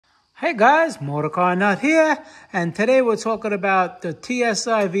Hey guys, Motorcar Nut here, and today we're talking about the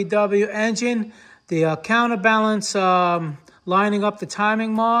TSI VW engine, the counterbalance, lining up the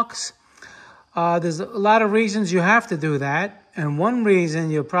timing marks. There's a lot of reasons you have to do that, and one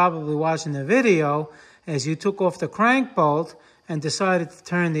reason you're probably watching the video is you took off the crank bolt and decided to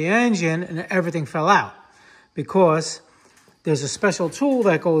turn the engine and everything fell out, because there's a special tool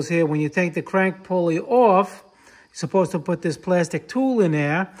that goes here. When you take the crank pulley off, you're supposed to put this plastic tool in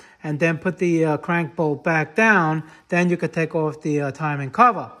there and then put the crank bolt back down. Then you could take off the timing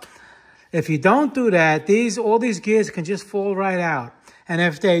cover. If you don't do that, all these gears can just fall right out. And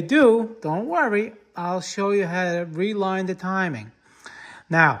if they do, don't worry, I'll show you how to reline the timing.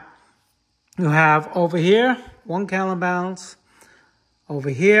 Now, you have over here, one counterbalance. Over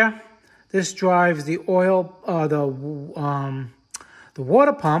here, this drives the oil, the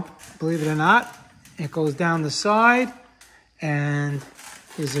water pump, believe it or not. It goes down the side, and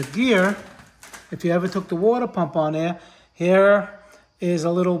there's a gear. If you ever took the water pump on there, here is a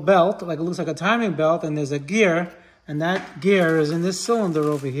little belt, like it looks like a timing belt, and there's a gear, and that gear is in this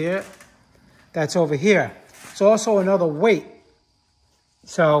cylinder over here. That's over here. It's also another weight.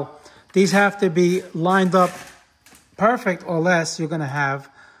 So these have to be lined up perfect, or less you're going to have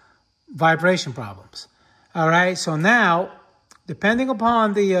vibration problems. All right, so now, depending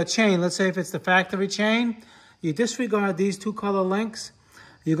upon the chain, let's say if it's the factory chain, you disregard these two color links.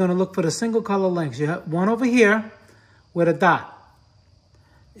 You're going to look for the single color links. You have one over here with a dot.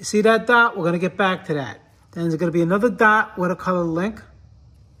 You see that dot? We're going to get back to that. Then there's going to be another dot with a color link.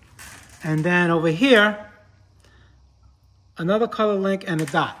 And then over here, another color link and a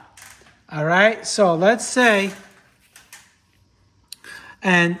dot. All right, so let's say,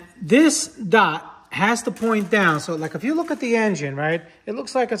 and this dot has to point down. So like if you look at the engine, right, it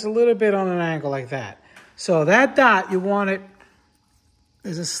looks like it's a little bit on an angle like that. So that dot, you want it,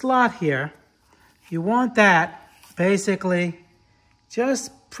 there's a slot here. You want that basically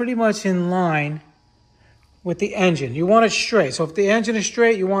just pretty much in line with the engine. You want it straight. So if the engine is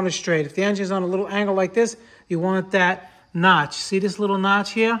straight, you want it straight. If the engine is on a little angle like this, you want that notch. See this little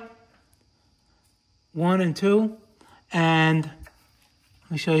notch here? 1 and 2. And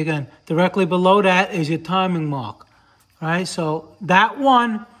let me show you again. Directly below that is your timing mark, right? So that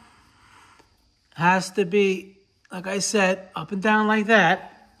one has to be, like I said, up and down like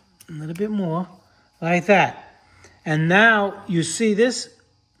that, a little bit more, like that. And now you see this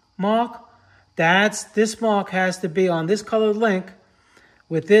mark? This mark has to be on this colored link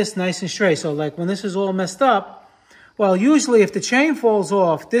with this nice and straight. So like when this is all messed up, well, usually if the chain falls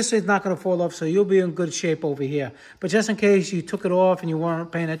off, this is not going to fall off, so you'll be in good shape over here. But just in case you took it off and you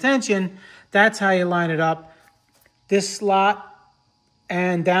weren't paying attention, that's how you line it up. This slot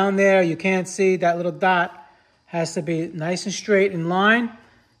and down there, you can't see that little dot, has to be nice and straight in line.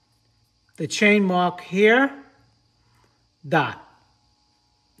 The chain mark here, dot.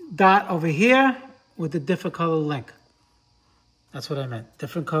 Dot over here with the different color link. That's what I meant.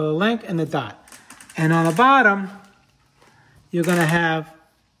 Different color link and the dot. And on the bottom, you're going to have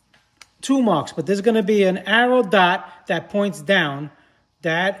two marks, but there's going to be an arrow dot that points down.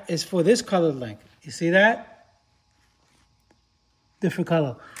 That is for this colored link. You see that? Different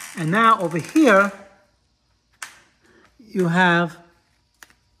color. And now over here, you have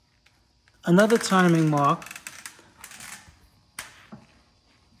another timing mark.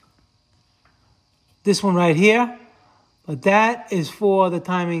 This one right here, but that is for the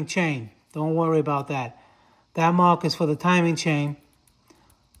timing chain. Don't worry about that. That mark is for the timing chain,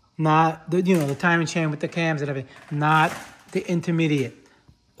 not the, the timing chain with the cams and everything, not the intermediate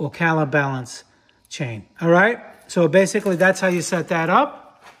or counterbalance chain. All right? So basically that's how you set that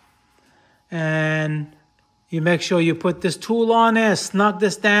up. And you make sure you put this tool on there, snug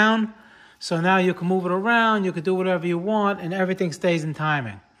this down. So now you can move it around, you can do whatever you want, and everything stays in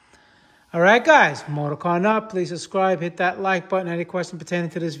timing. All right, guys, Motorcar Nut, please subscribe, hit that like button. Any questions pertaining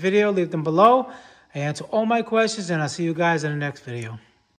to this video, leave them below. I answer all my questions, and I'll see you guys in the next video.